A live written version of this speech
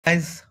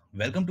Guys,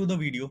 welcome to the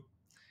video.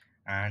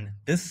 And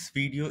this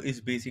video is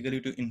basically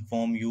to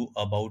inform you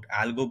about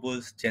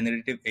AlgoBulls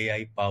generative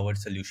AI powered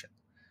solution.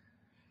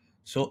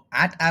 So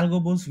at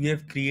AlgoBulls, we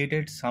have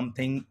created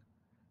something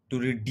to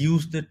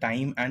reduce the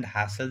time and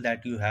hassle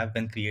that you have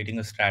when creating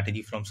a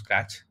strategy from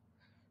scratch.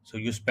 So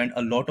you spend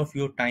a lot of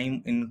your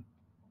time in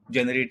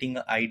generating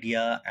an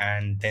idea,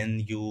 and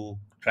then you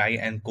try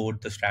and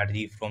code the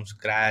strategy from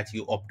scratch.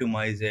 You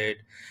optimize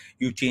it,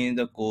 you change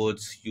the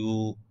codes,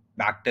 you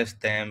backtest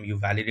them, you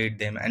validate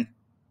them, and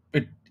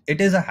it it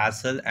is a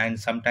hassle, and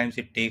sometimes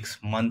it takes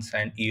months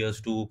and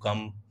years to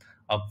come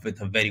up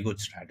with a very good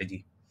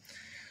strategy.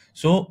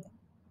 So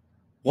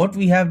what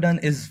we have done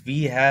is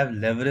we have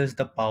leveraged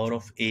the power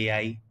of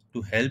AI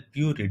to help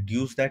you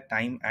reduce that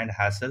time and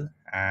hassle,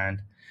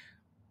 and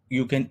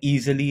you can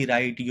easily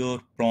write your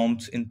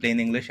prompts in plain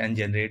English and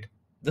generate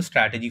the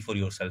strategy for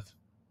yourself.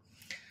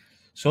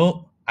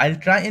 So I'll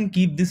try and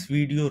keep this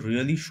video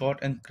really short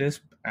and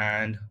crisp,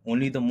 and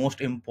only the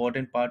most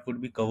important part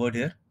would be covered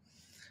here.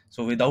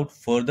 So without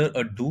further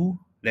ado,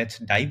 let's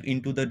dive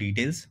into the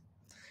details.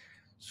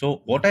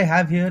 So what I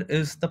have here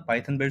is the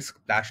Python build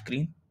splash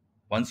screen.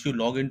 Once you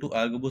log into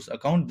AlgoBoost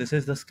account, this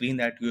is the screen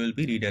that you will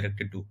be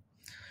redirected to.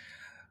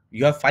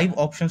 You have 5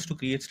 options to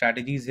create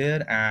strategies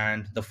here,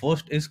 and the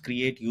first is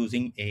create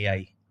using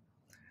AI.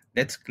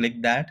 Let's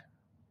click that.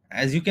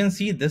 As you can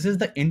see, this is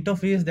the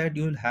interface that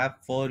you will have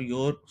for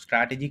your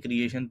strategy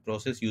creation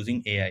process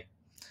using AI.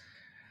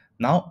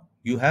 Now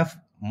you have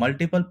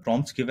multiple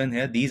prompts given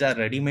here. These are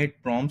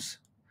ready-made prompts,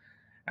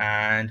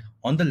 and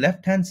on the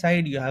left hand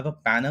side you have a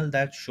panel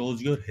that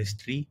shows your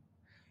history.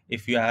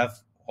 If you have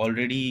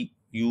already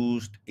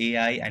used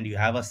AI and you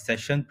have a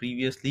session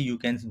previously, you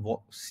can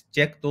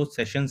check those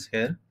sessions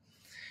here.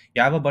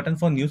 You have a button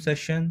for new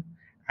session,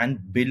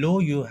 and below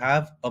you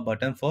have a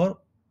button for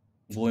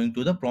going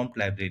to the prompt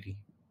library.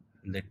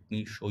 Let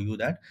me show you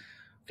that.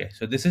 Okay,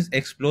 so this is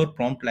explore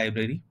prompt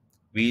library.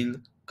 We'll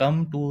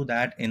come to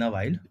that in a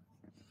while.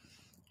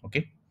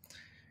 Okay,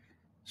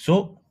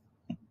 so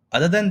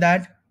other than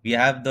that, we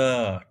have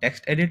the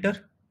text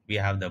editor, we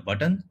have the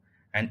button,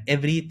 and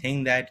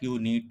everything that you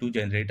need to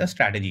generate a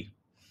strategy.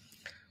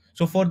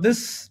 So for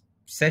this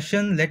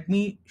session, let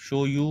me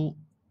show you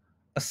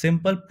a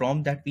simple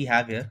prompt that we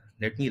have here.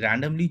 Let me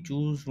randomly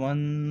choose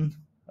one.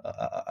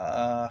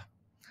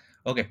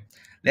 Okay,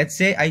 let's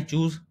say I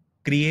choose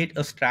create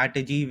a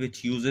strategy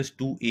which uses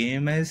two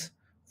EMAs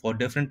for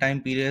different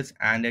time periods,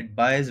 and it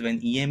buys when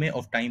EMA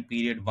of time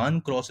period 1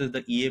 crosses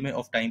the EMA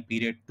of time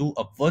period 2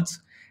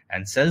 upwards,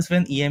 and sells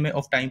when EMA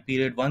of time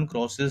period 1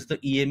 crosses the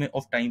EMA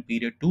of time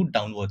period 2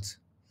 downwards.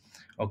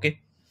 Okay,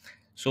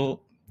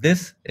 so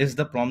this is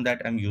the prompt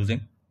that I'm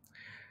using.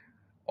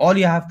 All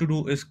you have to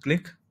do is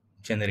click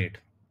generate.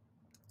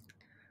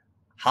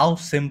 How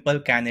simple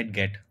can it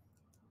get?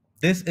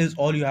 This is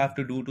all you have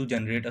to do to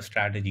generate a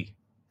strategy.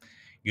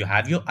 You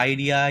have your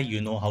idea, you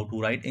know how to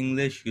write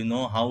English, you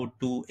know how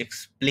to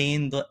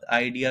explain the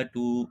idea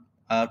to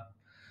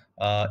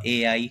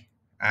AI,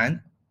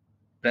 and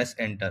press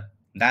enter.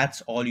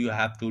 That's all you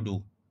have to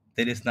do.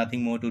 There is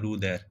nothing more to do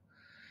there.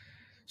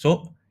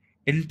 So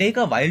it'll take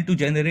a while to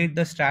generate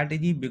the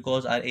strategy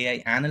because our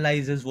AI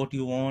analyzes what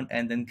you want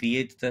and then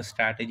creates the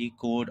strategy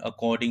code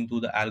according to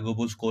the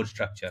AlgoBulls code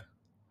structure.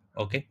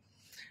 Okay,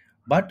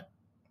 but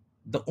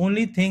the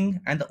only thing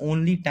and the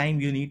only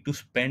time you need to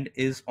spend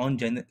is on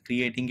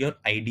creating your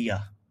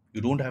idea.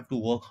 You don't have to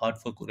work hard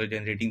for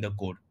generating the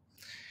code.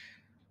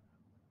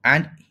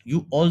 And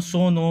you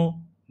also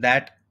know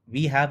that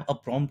we have a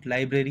prompt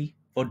library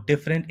for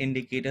different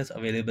indicators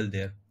available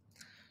there.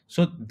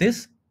 So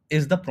this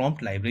is the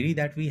prompt library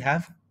that we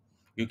have.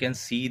 You can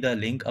see the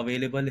link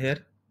available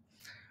here.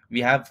 We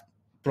have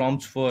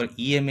prompts for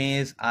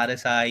EMAs,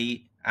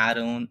 RSI,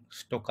 Aaron,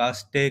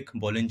 stochastic,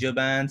 Bollinger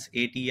Bands,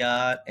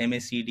 ATR,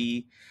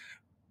 MACD,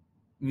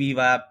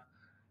 VWAP.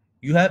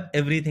 You have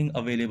everything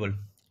available.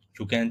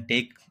 You can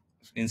take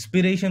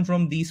inspiration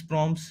from these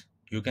prompts.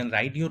 You can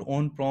write your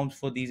own prompts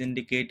for these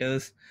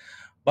indicators,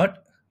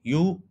 but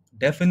you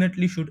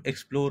definitely should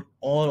explore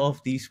all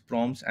of these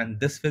prompts, and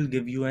this will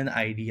give you an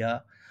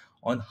idea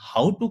on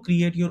how to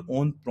create your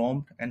own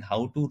prompt and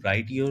how to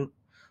write your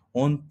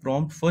own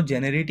prompt for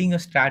generating a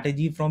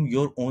strategy from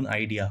your own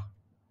idea.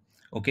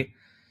 Okay,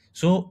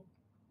 so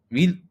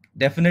we'll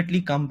definitely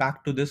come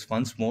back to this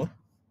once more,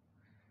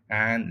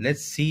 and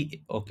let's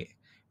see. Okay,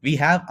 we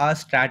have our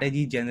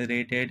strategy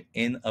generated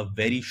in a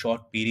very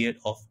short period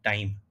of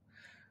time.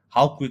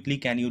 How quickly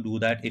can you do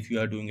that if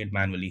you are doing it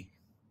manually?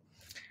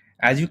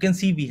 As you can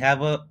see, we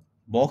have a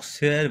box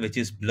here which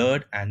is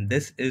blurred, and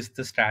this is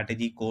the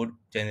strategy code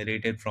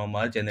generated from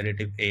our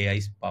generative AI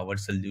powered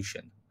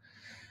solution.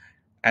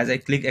 As I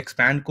click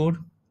expand code,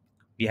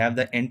 we have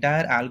the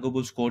entire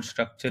AlgoBulls code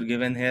structure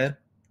given here.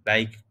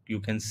 Like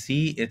you can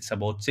see, it's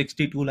about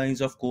 62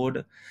 lines of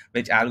code,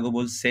 which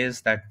AlgoBulls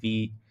says that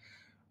we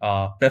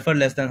prefer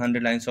less than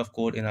 100 lines of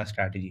code in our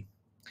strategy.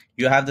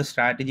 You have the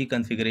strategy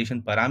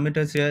configuration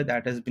parameters here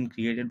that has been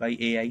created by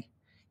AI.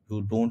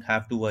 You don't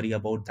have to worry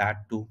about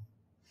that too.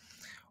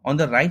 On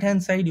the right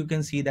hand side, you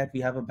can see that we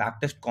have a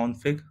backtest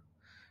config.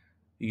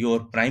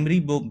 Your primary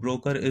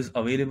broker is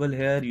available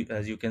here.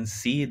 As you can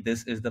see,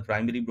 this is the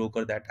primary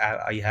broker that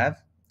I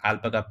have,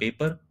 alpaca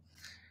paper.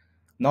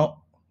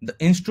 Now the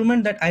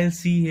instrument that I'll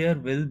see here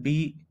will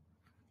be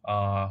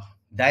uh,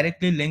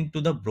 directly linked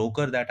to the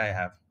broker that I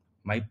have.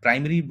 My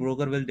primary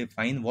broker will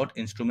define what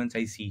instruments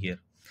I see here.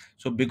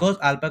 So because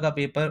alpaca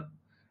paper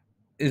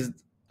is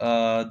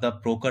the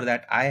broker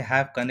that I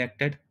have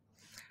connected,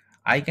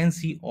 I can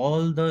see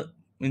all the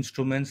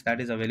instruments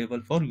that is available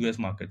for US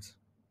markets.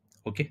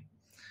 Okay.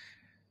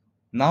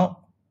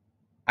 Now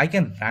I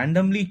can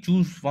randomly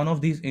choose one of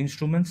these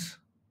instruments,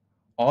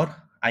 or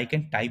I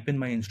can type in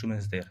my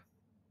instruments there.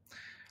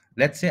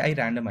 Let's say I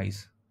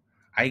randomize.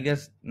 I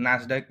guess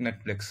Nasdaq,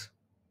 Netflix.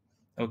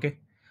 Okay.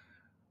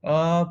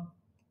 Uh,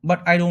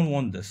 but I don't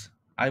want this.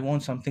 I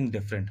want something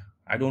different.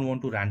 I don't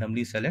want to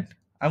randomly select.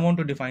 I want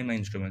to define my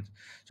instruments.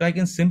 So I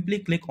can simply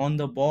click on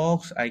the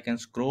box. I can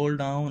scroll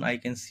down. I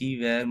can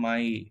see where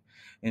my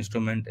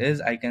instrument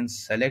is. I can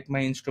select my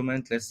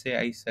instrument. Let's say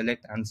I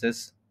select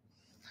ANSYS.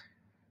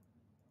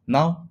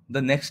 Now,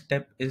 the next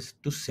step is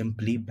to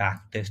simply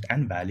backtest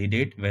and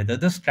validate whether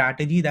the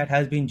strategy that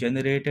has been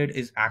generated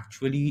is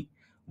actually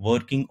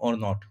working or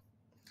not.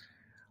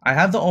 I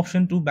have the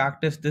option to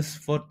backtest this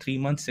for 3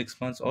 months, 6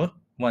 months, or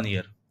 1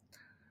 year.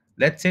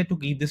 Let's say to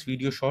keep this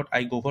video short,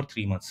 I go for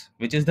 3 months,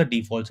 which is the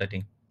default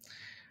setting.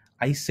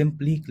 I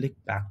simply click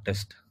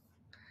backtest.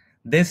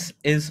 This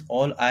is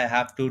all I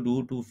have to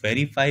do to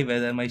verify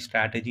whether my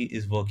strategy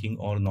is working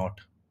or not.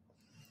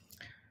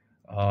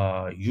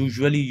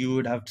 Usually you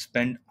would have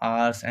spent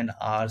hours and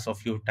hours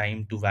of your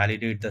time to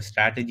validate the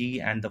strategy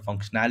and the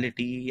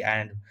functionality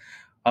and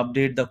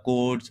update the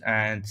codes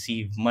and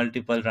see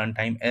multiple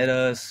runtime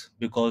errors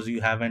because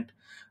you haven't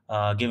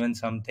given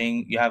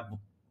something, you have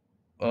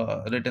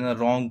written a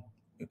wrong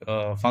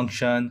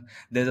function,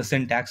 there's a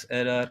syntax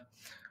error.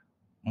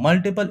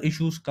 Multiple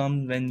issues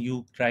come when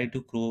you try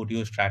to code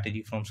your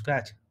strategy from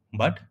scratch,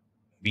 but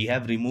we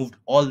have removed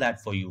all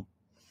that for you.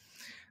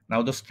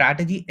 Now the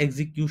strategy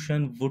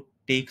execution would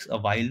takes a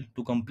while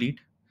to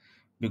complete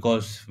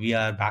because we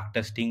are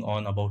backtesting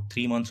on about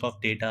 3 months of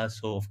data.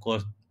 So of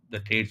course the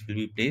trades will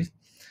be placed.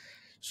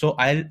 So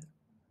I'll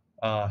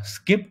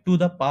skip to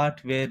the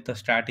part where the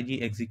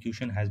strategy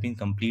execution has been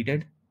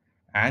completed,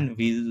 and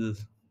we'll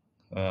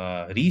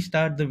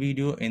restart the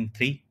video in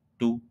 3,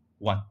 2,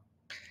 1.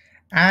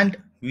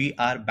 And we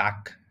are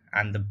back,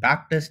 and the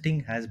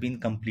backtesting has been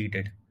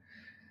completed.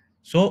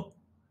 So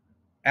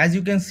as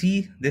you can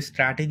see, this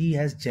strategy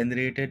has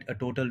generated a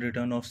total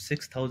return of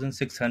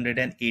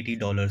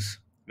 $6,680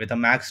 with a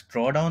max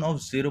drawdown of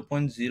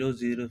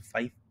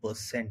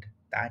 0.005%.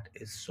 That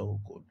is so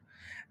good.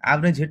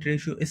 Average hit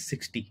ratio is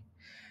 60.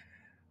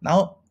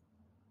 Now,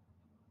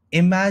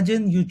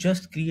 imagine you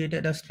just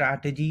created a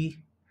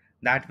strategy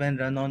that, when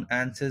run on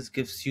ANSYS,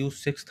 gives you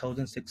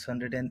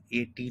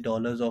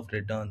 $6,680 of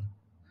return.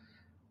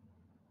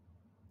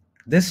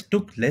 This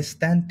took less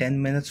than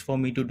 10 minutes for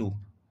me to do.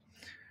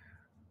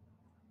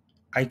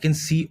 I can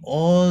see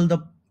all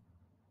the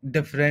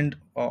different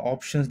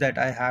options that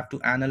I have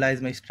to analyze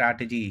my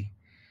strategy.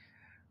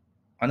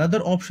 Another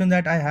option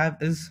that I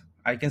have is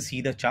I can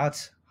see the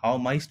charts, how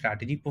my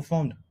strategy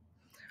performed.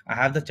 I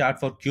have the chart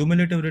for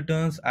cumulative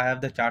returns. I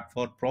have the chart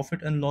for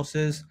profit and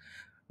losses.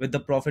 With the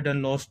profit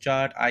and loss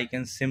chart, I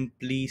can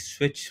simply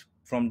switch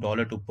from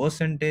dollar to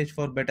percentage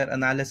for better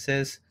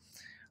analysis.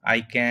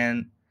 I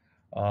can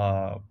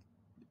uh,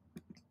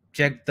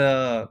 check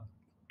the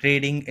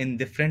trading in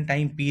different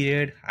time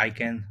period. I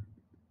can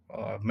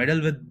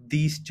meddle with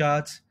these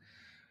charts.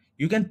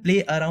 You can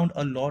play around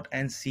a lot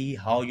and see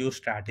how your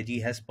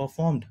strategy has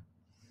performed.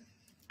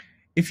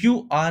 If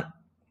you are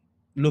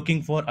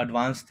looking for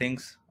advanced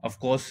things, of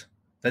course,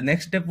 the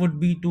next step would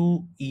be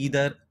to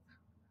either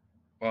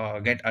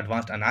get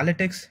advanced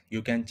analytics.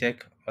 You can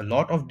check a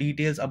lot of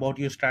details about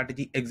your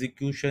strategy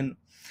execution,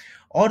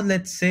 or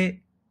let's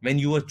say when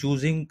you were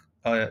choosing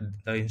the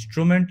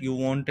instrument, you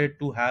wanted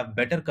to have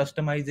better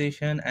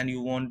customization and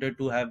you wanted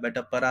to have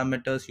better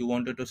parameters, you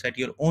wanted to set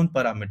your own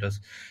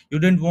parameters, you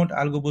didn't want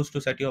AlgoBulls to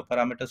set your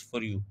parameters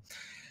for you.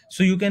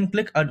 So you can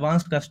click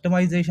advanced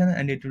customization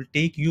and it will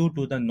take you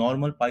to the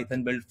normal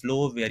Python build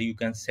flow where you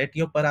can set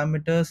your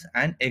parameters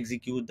and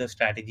execute the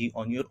strategy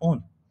on your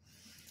own.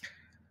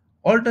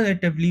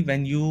 Alternatively,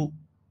 when you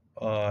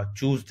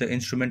choose the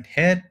instrument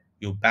here,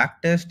 you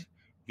backtest,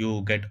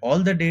 you get all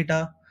the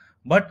data,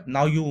 but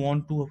now you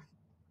want to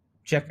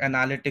check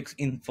analytics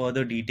in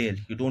further detail.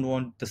 You don't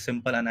want the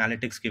simple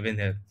analytics given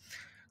here.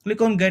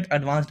 Click on Get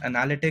Advanced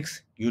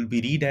Analytics. You'll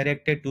be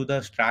redirected to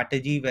the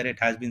strategy where it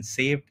has been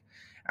saved,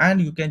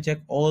 and you can check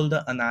all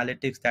the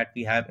analytics that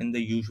we have in the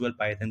usual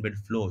Python build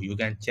flow. You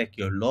can check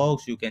your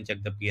logs, you can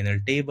check the P&L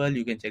table,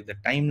 you can check the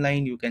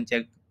timeline, you can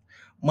check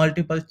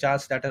multiple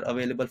charts that are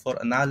available for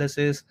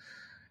analysis,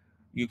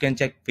 you can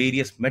check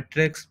various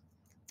metrics.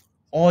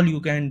 All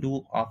you can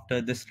do after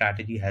this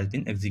strategy has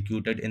been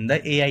executed in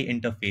the AI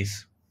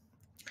interface.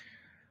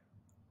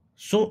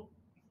 So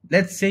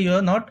let's say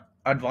you're not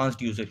advanced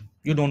user,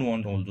 you don't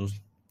want all those.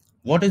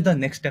 What is the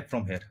next step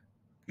from here?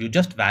 You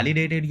just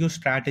validated your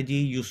strategy,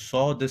 you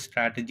saw this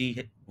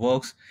strategy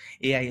works,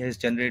 AI has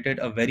generated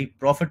a very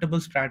profitable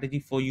strategy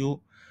for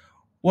you.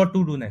 What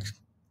to do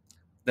next?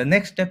 The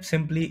next step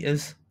simply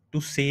is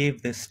to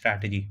save this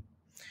strategy.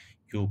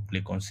 You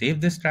click on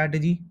save this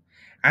strategy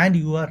and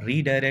you are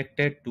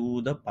redirected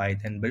to the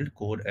Python build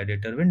code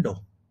editor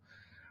window.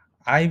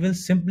 I will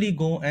simply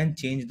go and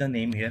change the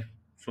name here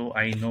so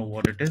I know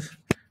what it is.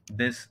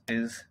 This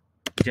is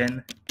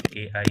Gen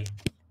AI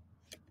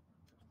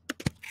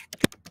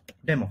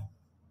demo.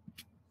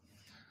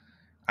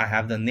 I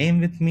have the name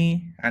with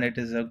me, and uh, it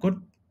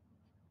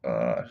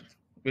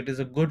is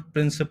a good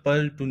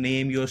principle to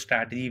name your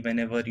strategy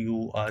whenever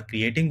you are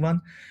creating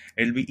one.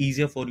 It'll be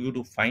easier for you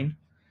to find,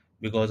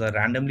 because a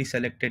randomly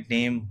selected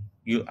name,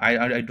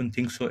 I don't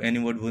think so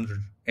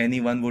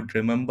anyone would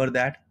remember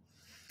that.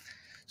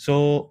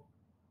 So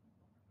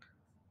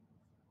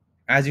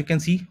as you can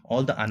see,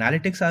 all the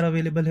analytics are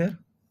available here.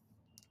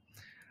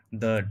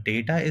 The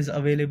data is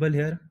available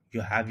here. You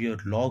have your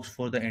logs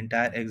for the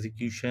entire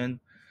execution,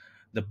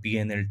 the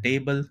PNL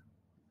table,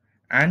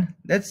 and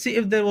let's see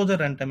if there was a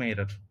runtime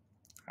error.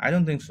 I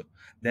don't think so.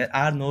 There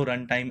are no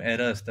runtime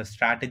errors. The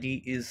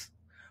strategy is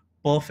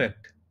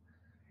perfect.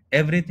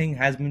 Everything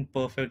has been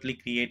perfectly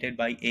created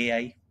by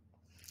AI.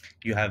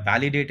 You have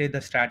validated the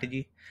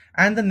strategy,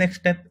 and the next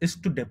step is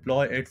to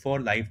deploy it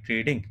for live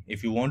trading.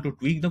 If you want to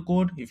tweak the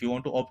code, if you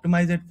want to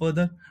optimize it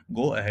further,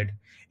 go ahead.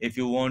 If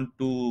you want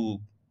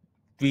to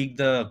tweak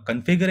the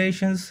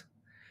configurations,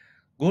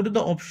 go to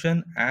the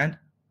option and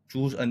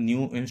choose a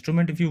new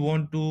instrument. If you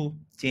want to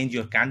change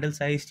your candle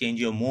size, change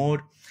your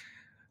mode,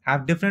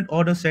 have different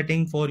order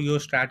setting for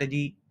your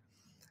strategy,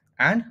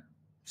 and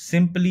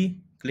simply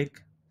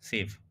click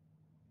save.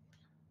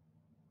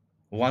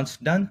 Once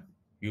done,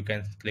 you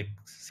can click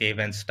save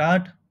and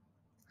start.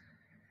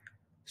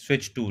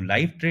 Switch to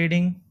live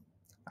trading.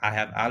 I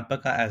have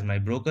Alpaca as my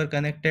broker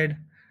connected.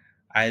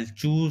 I'll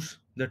choose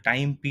the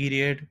time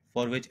period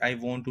for which I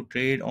want to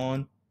trade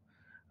on.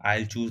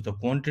 I'll choose the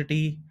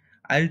quantity.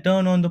 I'll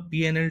turn on the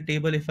P&L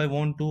table if I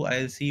want to.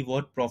 I'll see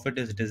what profit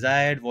is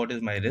desired, what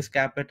is my risk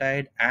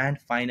appetite, and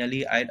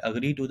finally I'll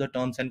agree to the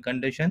terms and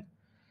condition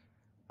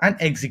and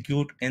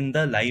execute in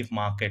the live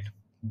market.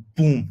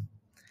 Boom.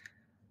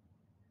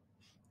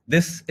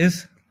 This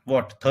is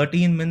what,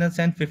 13 minutes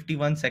and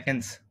 51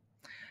 seconds.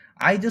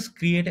 I just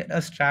created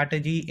a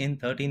strategy in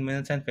 13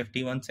 minutes and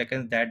 51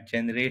 seconds that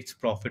generates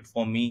profit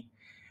for me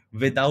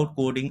without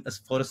coding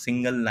for a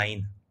single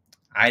line.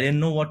 I didn't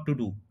know what to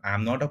do.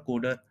 I'm not a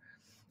coder.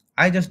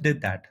 I just did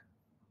that.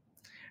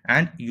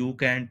 And you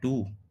can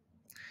too.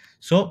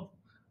 So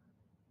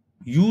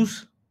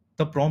use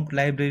the prompt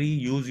library,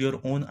 use your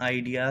own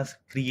ideas,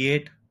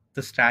 create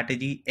the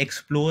strategy,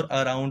 explore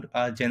around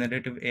a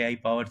generative AI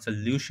powered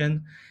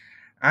solution,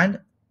 and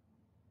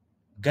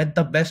get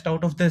the best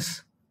out of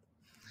this.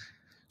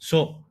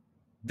 So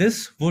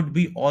this would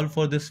be all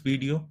for this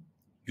video.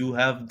 You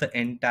have the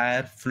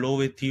entire flow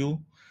with you.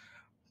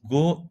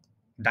 Go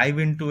dive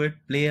into it,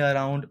 play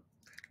around,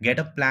 get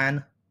a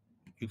plan.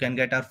 You can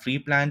get our free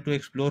plan to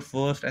explore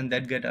first and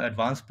then get an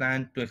advanced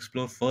plan to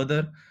explore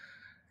further.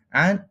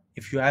 And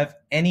if you have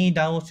any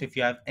doubts, if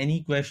you have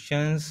any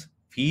questions,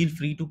 feel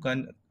free to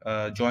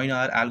join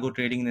our Algo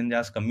Trading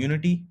Ninjas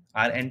community.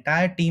 Our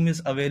entire team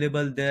is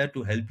available there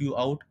to help you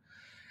out.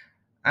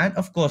 And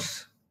of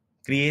course,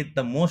 create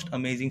the most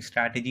amazing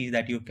strategies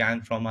that you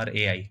can from our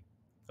AI.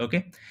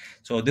 Okay,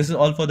 so this is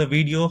all for the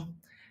video.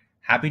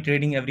 Happy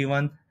trading,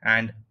 everyone,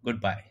 and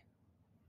goodbye.